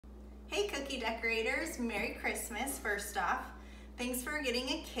Hey cookie decorators, Merry Christmas first off. Thanks for getting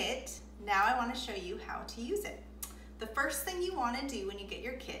a kit. Now I want to show you how to use it. The first thing you want to do when you get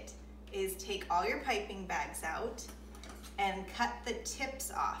your kit is take all your piping bags out and cut the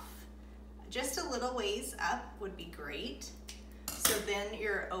tips off. Just a little ways up would be great. So then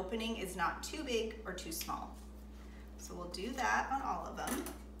your opening is not too big or too small. So we'll do that on all of them.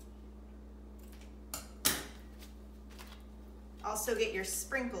 Also get your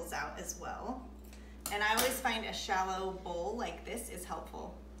sprinkles out as well. And I always find a shallow bowl like this is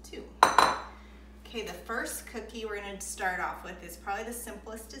helpful too. Okay, the first cookie we're gonna start off with is probably the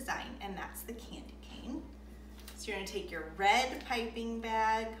simplest design, and that's the candy cane. So you're gonna take your red piping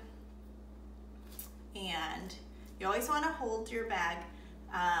bag, and you always wanna hold your bag.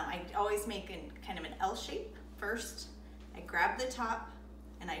 I always make kind of an L shape first. I grab the top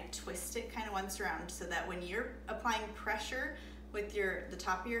and I twist it kind of once around so that when you're applying pressure with the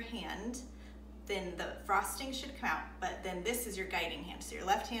top of your hand, then the frosting should come out, but then this is your guiding hand. So your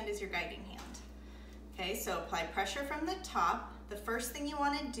left hand is your guiding hand. Okay, so apply pressure from the top. The first thing you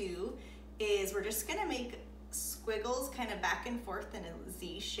wanna do is we're just gonna make squiggles kind of back and forth in a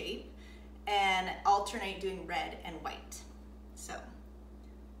Z shape and alternate doing red and white. So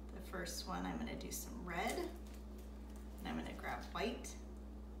the first one, I'm gonna do some red, and I'm gonna grab white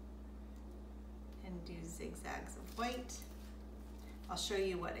and do zigzags of white. I'll show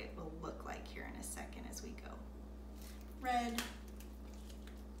you what it will look like here in a second as we go. Red,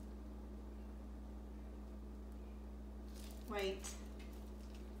 white,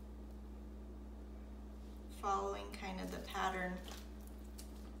 following kind of the pattern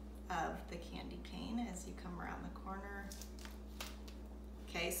of the candy cane as you come around the corner.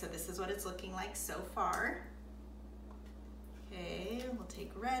 Okay, so this is what it's looking like so far. Okay, we'll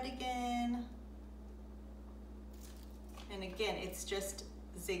take red again. And again, it's just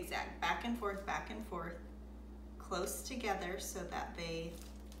zigzag, back and forth, close together so that they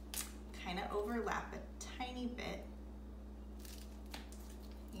kind of overlap a tiny bit.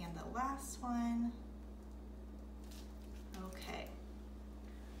 And the last one. Okay,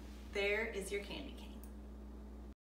 there is your candy cane.